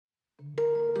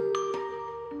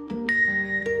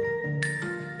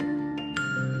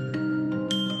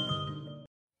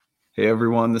Hey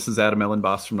everyone, this is Adam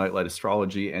Ellenboss from Nightlight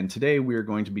Astrology, and today we are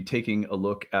going to be taking a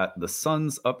look at the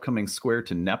Sun's upcoming square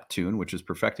to Neptune, which is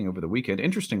perfecting over the weekend.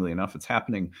 Interestingly enough, it's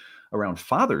happening around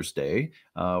Father's Day,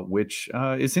 which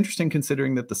is interesting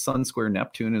considering that the Sun square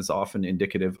Neptune is often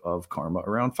indicative of karma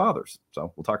around fathers.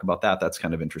 So we'll talk about that. That's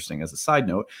kind of interesting as a side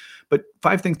note. But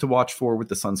 5 things to watch for with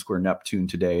the Sun square Neptune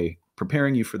today,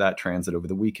 preparing you for that transit over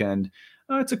the weekend.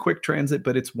 It's a quick transit,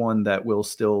 but it's one that will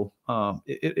still,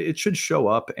 it should show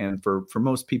up. And for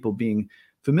most people, being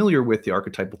familiar with the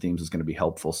archetypal themes is going to be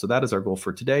helpful. So that is our goal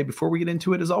for today. Before we get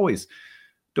into it, as always,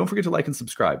 don't forget to like and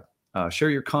subscribe. Share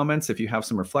your comments if you have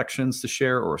some reflections to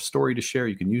share or a story to share.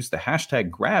 You can use the hashtag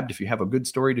grabbed if you have a good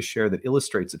story to share that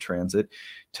illustrates a transit.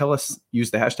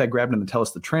 Use the hashtag grabbed and then tell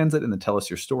us the transit and then tell us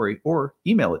your story, or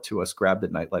email it to us,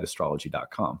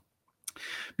 grabbed@nightlightastrology.com.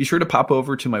 Be sure to pop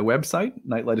over to my website,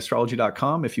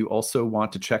 nightlightastrology.com, if you also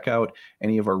want to check out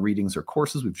any of our readings or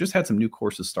courses. We've just had some new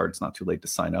courses start. It's not too late to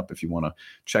sign up if you want to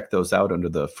check those out. Under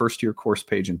the first year course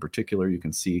page in particular, you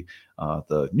can see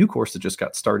the new course that just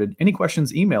got started. Any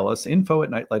questions, email us,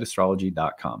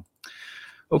 info@nightlightastrology.com.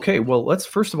 Okay, well, let's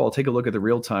first of all take a look at the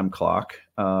real-time clock.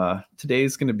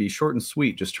 Today's going to be short and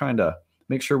sweet, just trying to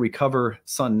make sure we cover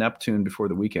Sun Neptune before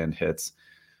the weekend hits.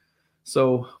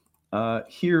 So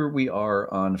here we are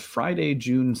on Friday,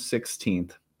 June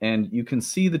 16th, and you can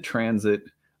see the transit.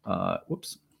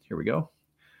 Here we go.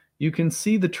 You can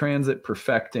see the transit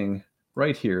perfecting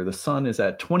right here. The Sun is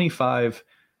at 25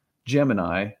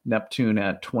 Gemini, Neptune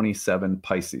at 27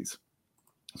 Pisces.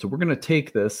 So we're going to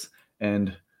take this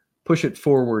and push it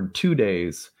forward 2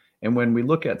 days. And when we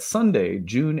look at Sunday,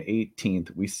 June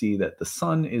 18th, we see that the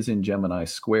Sun is in Gemini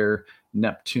square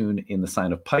Neptune in the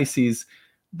sign of Pisces.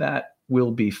 That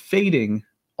will be fading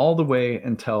all the way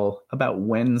until about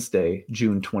Wednesday,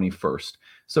 June 21st.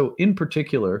 So in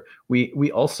particular,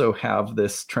 we also have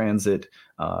this transit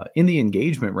in the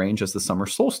engagement range as the summer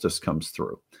solstice comes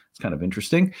through. It's kind of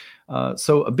interesting.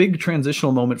 So a big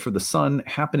transitional moment for the Sun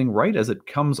happening right as it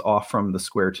comes off from the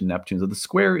square to Neptune. So the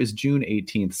square is June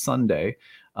 18th, Sunday,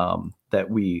 that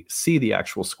we see the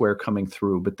actual square coming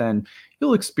through, but then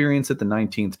you'll experience it the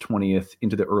 19th, 20th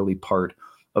into the early part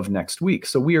of next week.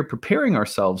 So we are preparing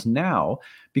ourselves now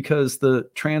because the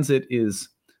transit is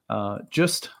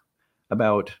just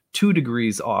about 2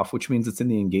 degrees off, which means it's in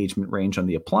the engagement range on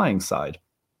the applying side.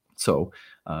 So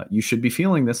you should be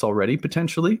feeling this already,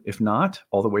 potentially. If not,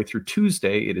 all the way through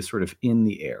Tuesday, it is sort of in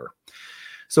the air.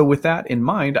 So with that in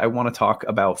mind, I want to talk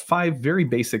about 5 very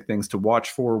basic things to watch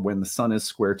for when the Sun is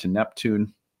square to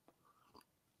Neptune.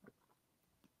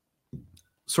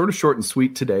 Sort of short and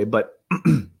sweet today, but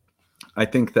I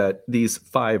think that these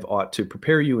 5 ought to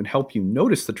prepare you and help you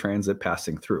notice the transit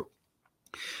passing through.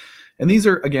 And these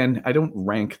are, again, I don't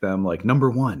rank them like number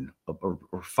 1 or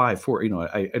 5, 4.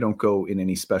 I don't go in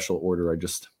any special order.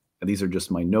 These are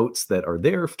just my notes that are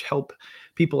there to help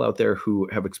people out there who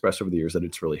have expressed over the years that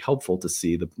it's really helpful to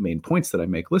see the main points that I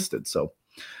make listed. So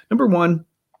number 1,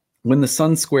 when the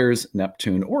Sun squares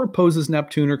Neptune or opposes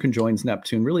Neptune or conjoins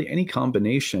Neptune, really any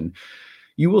combination,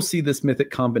 you will see this mythic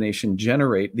combination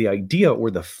generate the idea or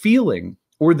the feeling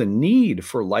or the need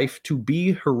for life to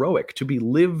be heroic, to be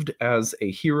lived as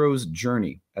a hero's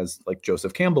journey, as like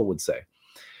Joseph Campbell would say.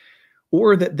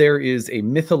 Or that there is a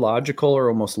mythological or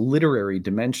almost literary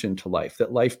dimension to life,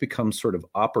 that life becomes sort of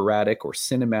operatic or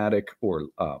cinematic, or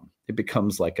it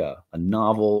becomes like a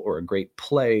novel or a great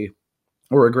play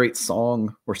or a great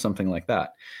song or something like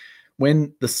that.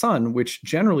 When the Sun, which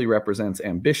generally represents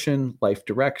ambition, life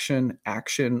direction,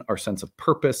 action, our sense of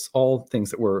purpose, all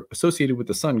things that were associated with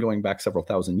the Sun going back several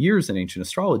thousand years in ancient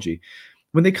astrology,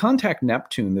 when they contact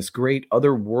Neptune, this great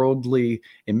otherworldly,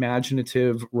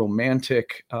 imaginative,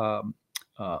 romantic,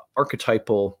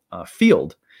 archetypal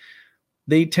field,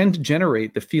 they tend to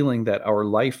generate the feeling that our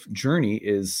life journey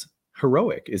is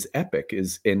heroic, is epic,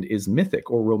 is mythic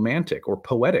or romantic or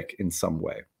poetic in some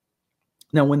way.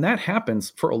 Now, when that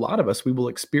happens, for a lot of us, we will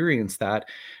experience that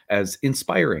as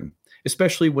inspiring,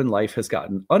 especially when life has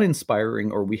gotten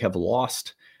uninspiring or we have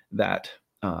lost that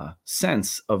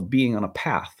sense of being on a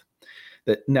path.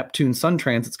 That Neptune Sun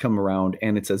transits come around,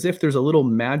 and it's as if there's a little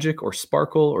magic or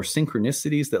sparkle or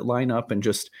synchronicities that line up and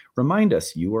just remind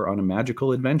us, you are on a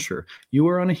magical adventure. You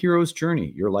are on a hero's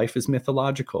journey. Your life is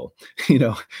mythological.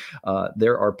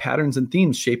 There are patterns and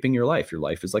themes shaping your life. Your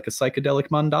life is like a psychedelic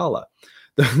mandala.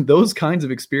 Those kinds of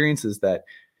experiences that,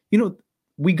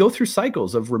 we go through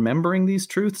cycles of remembering these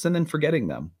truths and then forgetting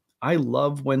them. I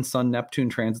love when Sun Neptune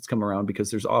transits come around because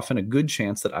there's often a good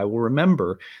chance that I will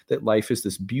remember that life is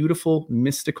this beautiful,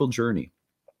 mystical journey.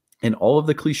 And all of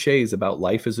the cliches about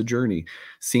life as a journey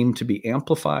seem to be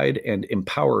amplified and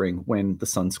empowering when the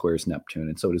sun squares Neptune.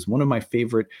 And so it is one of my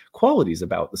favorite qualities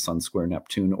about the sun square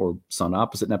Neptune or sun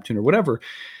opposite Neptune or whatever,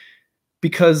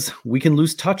 because we can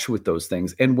lose touch with those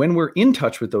things. And when we're in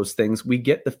touch with those things, we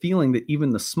get the feeling that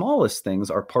even the smallest things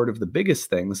are part of the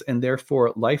biggest things. And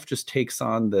therefore, life just takes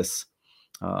on this.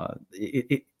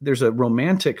 There's a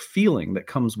romantic feeling that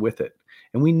comes with it.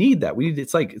 And we need that.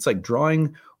 It's like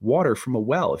drawing water from a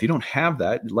well. If you don't have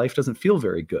that, life doesn't feel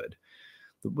very good.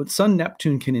 But Sun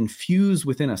Neptune can infuse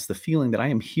within us the feeling that I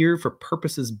am here for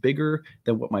purposes bigger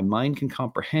than what my mind can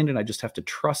comprehend, and I just have to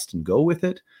trust and go with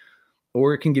it.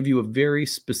 Or it can give you a very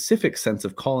specific sense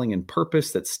of calling and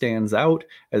purpose that stands out,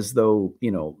 as though,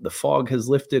 the fog has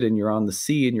lifted and you're on the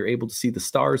sea and you're able to see the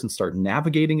stars and start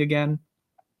navigating again.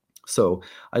 So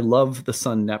I love the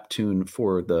Sun Neptune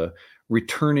for the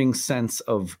returning sense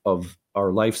of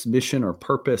our life's mission or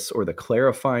purpose, or the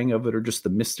clarifying of it, or just the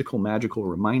mystical, magical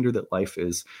reminder that life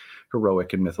is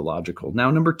heroic and mythological.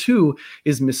 Now, number 2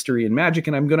 is mystery and magic.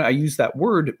 And I use that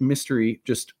word mystery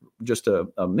just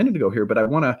a minute ago here, but I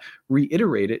want to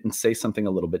reiterate it and say something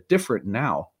a little bit different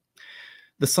now.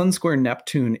 The Sun square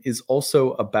Neptune is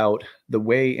also about the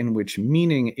way in which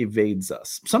meaning evades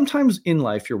us. Sometimes in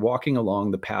life, you're walking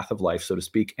along the path of life, so to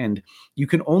speak, and you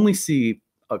can only see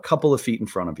a couple of feet in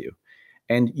front of you.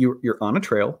 And you're on a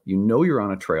trail. You're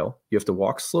on a trail. You have to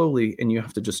walk slowly, and you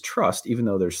have to just trust, even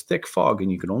though there's thick fog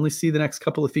and you can only see the next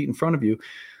couple of feet in front of you,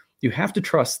 you have to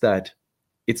trust that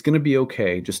it's going to be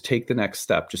okay. Just take the next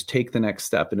step. Just take the next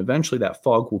step. And eventually that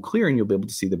fog will clear and you'll be able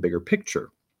to see the bigger picture.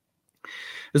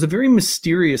 There's a very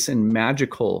mysterious and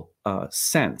magical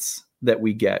sense that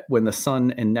we get when the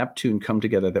sun and Neptune come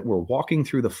together, that we're walking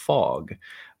through the fog,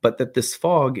 but that this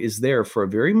fog is there for a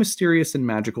very mysterious and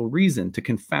magical reason, to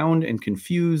confound and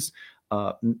confuse,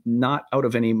 not out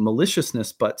of any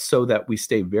maliciousness, but so that we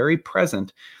stay very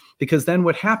present. Because then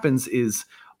what happens is,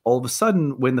 all of a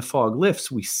sudden, when the fog lifts,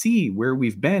 we see where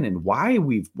we've been and why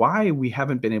we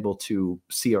haven't been able to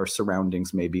see our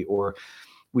surroundings, maybe, or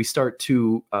we start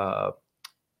to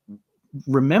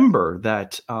remember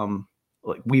that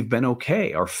like we've been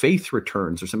okay. Our faith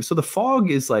returns or something. So the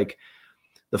fog is like,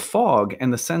 the fog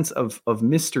and the sense of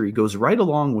mystery goes right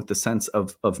along with the sense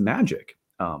of magic.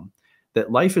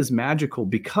 That life is magical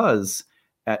because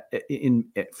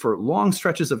for long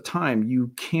stretches of time,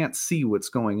 you can't see what's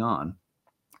going on.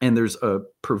 And there's a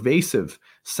pervasive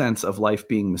sense of life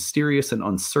being mysterious and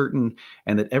uncertain,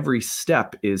 and that every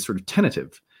step is sort of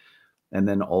tentative. And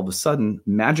then all of a sudden,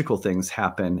 magical things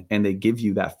happen, and they give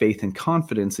you that faith and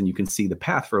confidence, and you can see the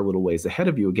path for a little ways ahead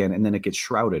of you again, and then it gets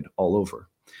shrouded all over.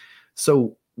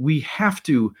 So we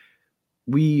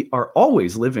are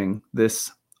always living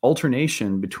this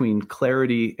alternation between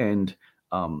clarity and,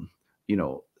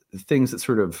 things that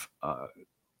sort of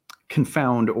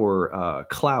confound or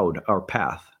cloud our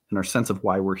path and our sense of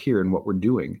why we're here and what we're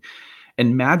doing.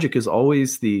 And magic is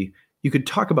always you could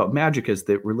talk about magic as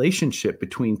the relationship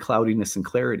between cloudiness and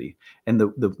clarity, and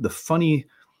the funny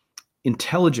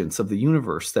intelligence of the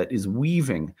universe that is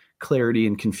weaving clarity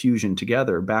and confusion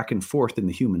together back and forth in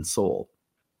the human soul.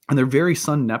 And they're very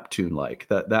Sun Neptune like.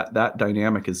 That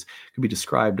dynamic could be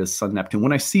described as Sun Neptune.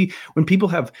 When people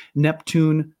have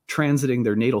Neptune transiting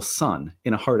their natal sun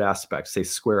in a hard aspect, say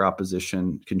square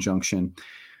opposition, conjunction,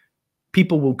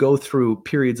 people will go through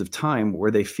periods of time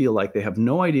where they feel like they have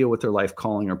no idea what their life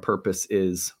calling or purpose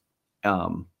is.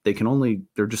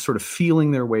 They're just sort of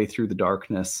feeling their way through the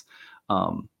darkness.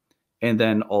 And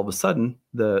then all of a sudden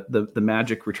the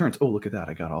magic returns. Oh, look at that.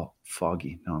 I got all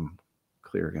foggy. Now I'm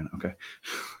clear again. Okay.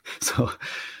 So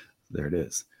there it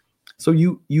is. So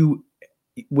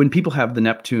when people have the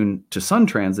Neptune to Sun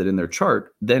transit in their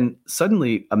chart, then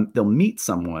suddenly they'll meet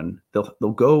someone,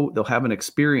 they'll have an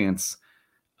experience,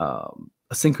 a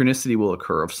synchronicity will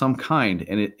occur of some kind.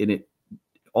 And it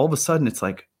all of a sudden it's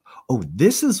like, oh,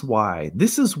 this is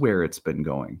where it's been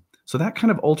going. So that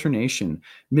kind of alternation,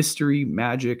 mystery,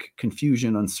 magic,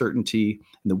 confusion, uncertainty,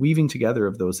 and the weaving together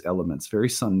of those elements, very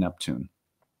Sun Neptune.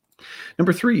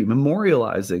 Number 3,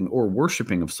 memorializing or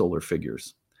worshiping of solar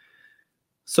figures.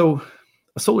 So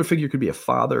a solar figure could be a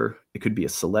father, it could be a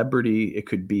celebrity, it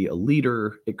could be a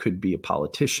leader, it could be a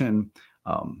politician,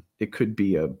 it could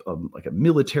be like a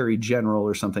military general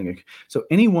or something. So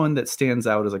anyone that stands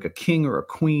out as like a king or a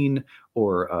queen,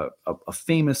 or a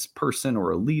famous person or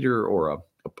a leader, or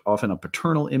often a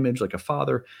paternal image like a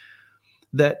father,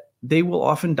 that they will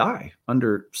often die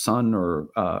under Sun or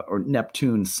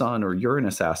Neptune, Sun, or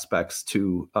Uranus aspects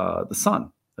to the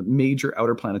Sun. Major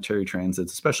outer planetary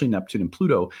transits, especially Neptune and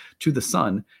Pluto, to the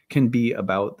Sun can be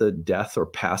about the death or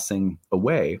passing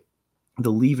away,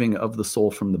 the leaving of the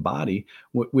soul from the body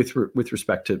with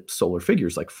respect to solar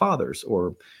figures like fathers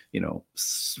or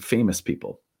famous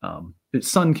people.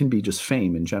 Sun can be just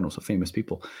fame in general, so famous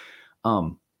people.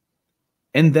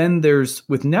 And then there's,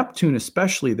 with Neptune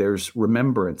especially, there's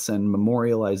remembrance and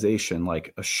memorialization,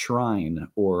 like a shrine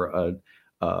or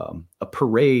a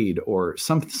parade or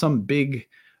some big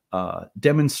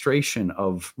demonstration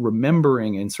of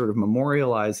remembering and sort of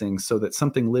memorializing so that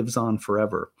something lives on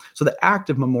forever. So the act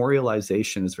of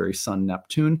memorialization is very Sun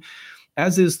Neptune,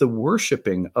 as is the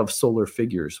worshiping of solar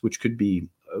figures, which could be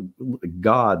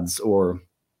gods or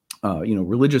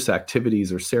religious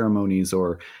activities or ceremonies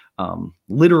or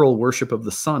literal worship of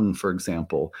the sun, for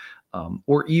example,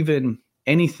 or even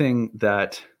anything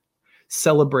that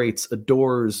celebrates,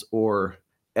 adores, or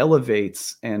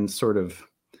elevates and sort of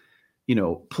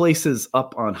places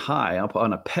up on high, up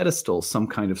on a pedestal, some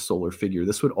kind of solar figure.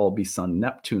 This would all be Sun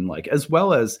Neptune-like, as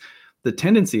well as the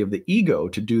tendency of the ego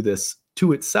to do this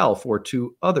to itself or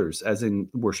to others, as in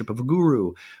worship of a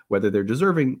guru, whether they're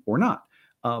deserving or not.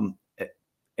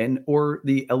 Or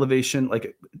the elevation,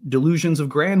 like delusions of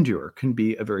grandeur, can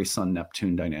be a very Sun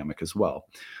Neptune dynamic as well.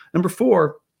 Number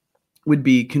 4 would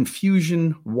be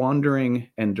confusion, wandering,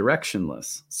 and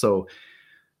directionless. So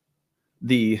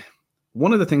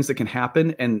one of the things that can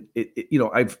happen, and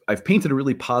I've painted a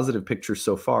really positive picture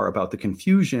so far about the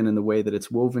confusion and the way that it's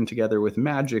woven together with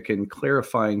magic and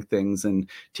clarifying things and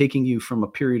taking you from a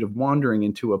period of wandering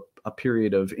into a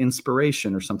period of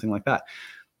inspiration or something like that.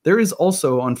 There is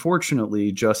also,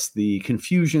 unfortunately, just the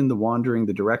confusion, the wandering,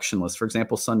 the directionless. For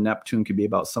example, Sun Neptune could be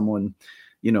about someone,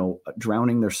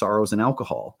 drowning their sorrows in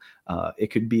alcohol. It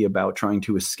could be about trying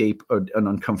to escape an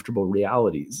uncomfortable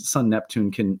reality. Sun Neptune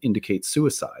can indicate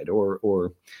suicide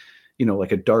or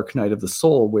like a dark night of the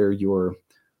soul where you're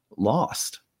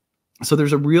lost. So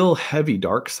there's a real heavy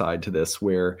dark side to this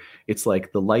where it's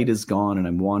like the light is gone and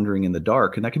I'm wandering in the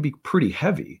dark, and that can be pretty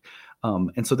heavy.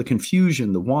 And so the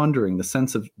confusion, the wandering, the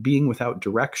sense of being without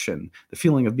direction, the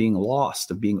feeling of being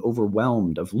lost, of being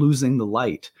overwhelmed, of losing the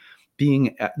light,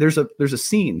 there's a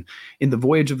scene in The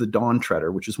Voyage of the Dawn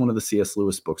Treader, which is one of the C.S.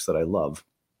 Lewis books that I love.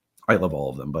 I love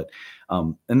all of them, but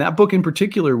and that book in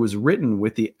particular was written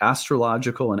with the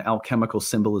astrological and alchemical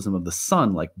symbolism of the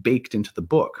sun, like baked into the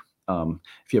book.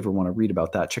 If you ever want to read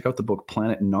about that, check out the book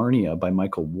Planet Narnia by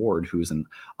Michael Ward, who's an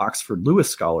Oxford Lewis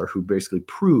scholar who basically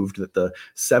proved that the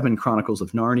 7 Chronicles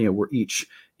of Narnia were each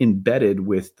embedded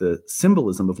with the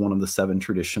symbolism of one of the 7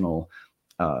 traditional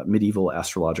medieval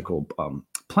astrological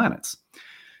planets.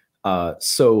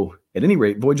 So at any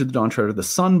rate, Voyage of the Dawn Treader, the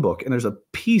Sun book, and there's a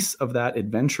piece of that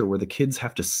adventure where the kids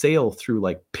have to sail through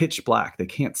like pitch black. They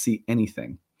can't see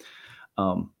anything.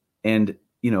 And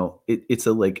it's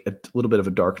a little bit of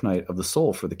a dark night of the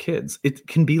soul for the kids. It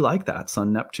can be like that.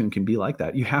 Sun Neptune can be like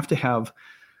that. You have to have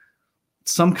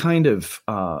some kind of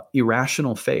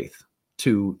irrational faith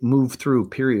to move through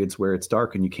periods where it's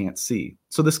dark and you can't see.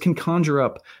 So this can conjure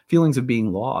up feelings of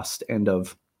being lost and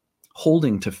of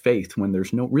holding to faith when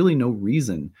there's really no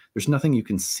reason. There's nothing you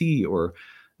can see or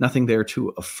nothing there to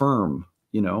affirm,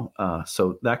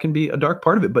 so that can be a dark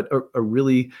part of it, but a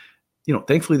really,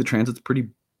 thankfully the transit's pretty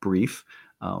brief.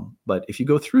 But if you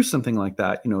go through something like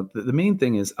that, the main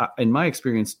thing is, in my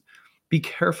experience, be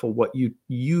careful what you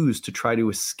use to try to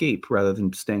escape rather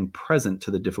than staying present to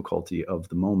the difficulty of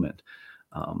the moment.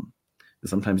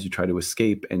 Sometimes you try to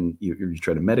escape and you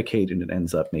try to medicate and it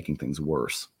ends up making things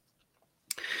worse.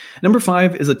 Number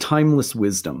 5 is a timeless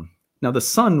wisdom. Now, the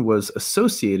sun was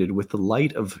associated with the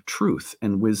light of truth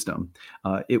and wisdom.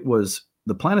 It was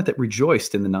the planet that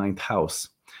rejoiced in the 9th house,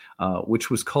 which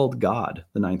was called God,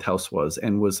 the 9th house was,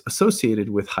 and was associated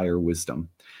with higher wisdom.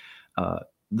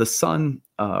 The sun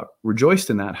rejoiced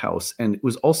in that house, and it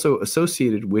was also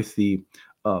associated with the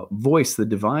voice, the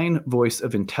divine voice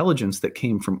of intelligence that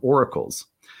came from oracles.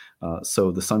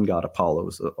 So the sun god Apollo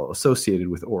is associated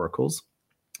with oracles,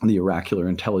 the oracular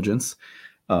intelligence.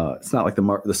 It's not like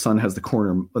the sun has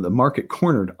the market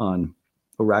cornered on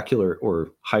oracular or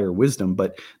higher wisdom,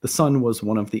 but the sun was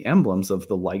one of the emblems of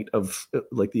the light of,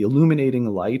 like the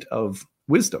illuminating light of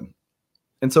wisdom.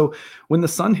 And so when the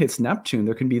sun hits Neptune,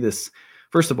 there can be this,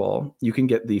 first of all, you can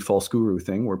get the false guru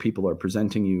thing where people are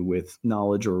presenting you with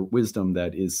knowledge or wisdom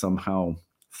that is somehow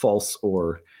false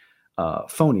or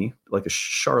phony, like a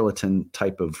charlatan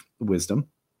type of wisdom.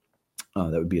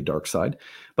 That would be a dark side.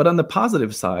 But on the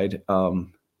positive side,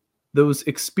 those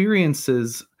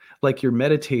experiences, like you're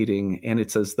meditating and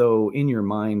it's as though in your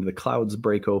mind the clouds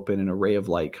break open and a ray of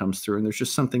light comes through and there's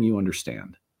just something you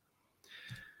understand.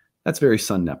 That's very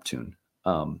Sun Neptune.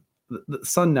 The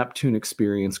Sun Neptune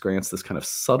experience grants this kind of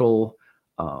subtle,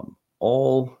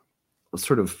 all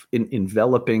sort of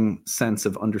enveloping sense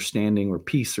of understanding or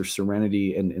peace or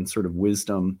serenity and sort of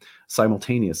wisdom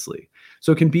simultaneously.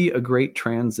 So it can be a great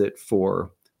transit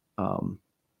for,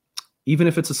 even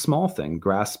if it's a small thing,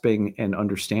 grasping and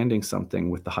understanding something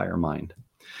with the higher mind.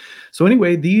 So,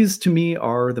 anyway, these to me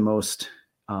are the most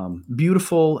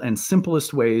beautiful and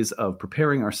simplest ways of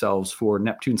preparing ourselves for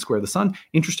Neptune square the sun.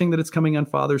 Interesting that it's coming on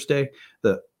Father's Day.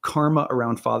 The karma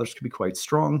around fathers could be quite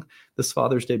strong this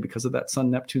Father's Day because of that Sun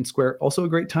Neptune square. Also, a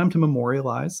great time to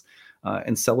memorialize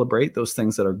and celebrate those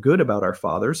things that are good about our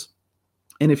fathers.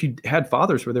 And if you had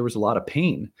fathers where there was a lot of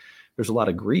pain, there's a lot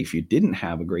of grief, you didn't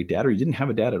have a great dad or you didn't have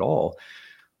a dad at all,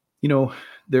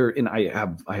 there, and I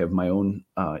have my own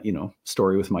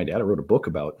story with my dad. I wrote a book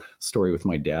about story with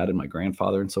my dad and my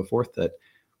grandfather and so forth, that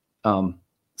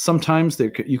sometimes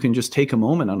you can just take a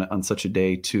moment on such a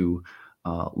day to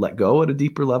let go at a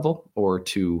deeper level, or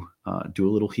to do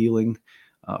a little healing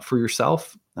for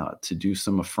yourself, to do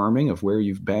some affirming of where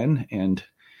you've been. And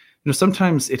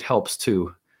sometimes it helps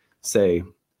to say,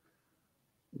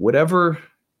 whatever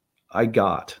I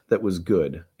got that was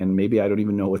good, and maybe I don't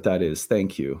even know what that is,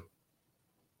 thank you,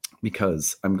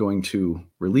 because I'm going to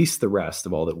release the rest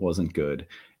of all that wasn't good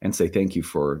and say thank you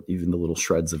for even the little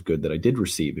shreds of good that I did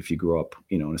receive. If you grew up,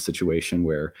 in a situation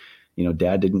where,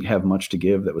 dad didn't have much to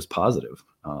give that was positive.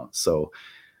 So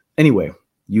anyway,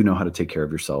 you know how to take care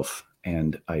of yourself.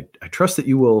 And I trust that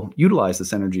you will utilize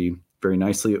this energy very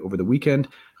nicely over the weekend.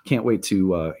 Can't wait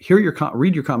to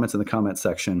read your comments in the comment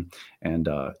section and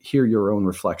hear your own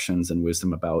reflections and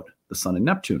wisdom about the sun and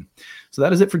Neptune. So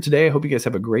that is it for today. I hope you guys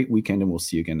have a great weekend, and we'll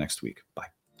see you again next week.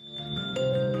 Bye.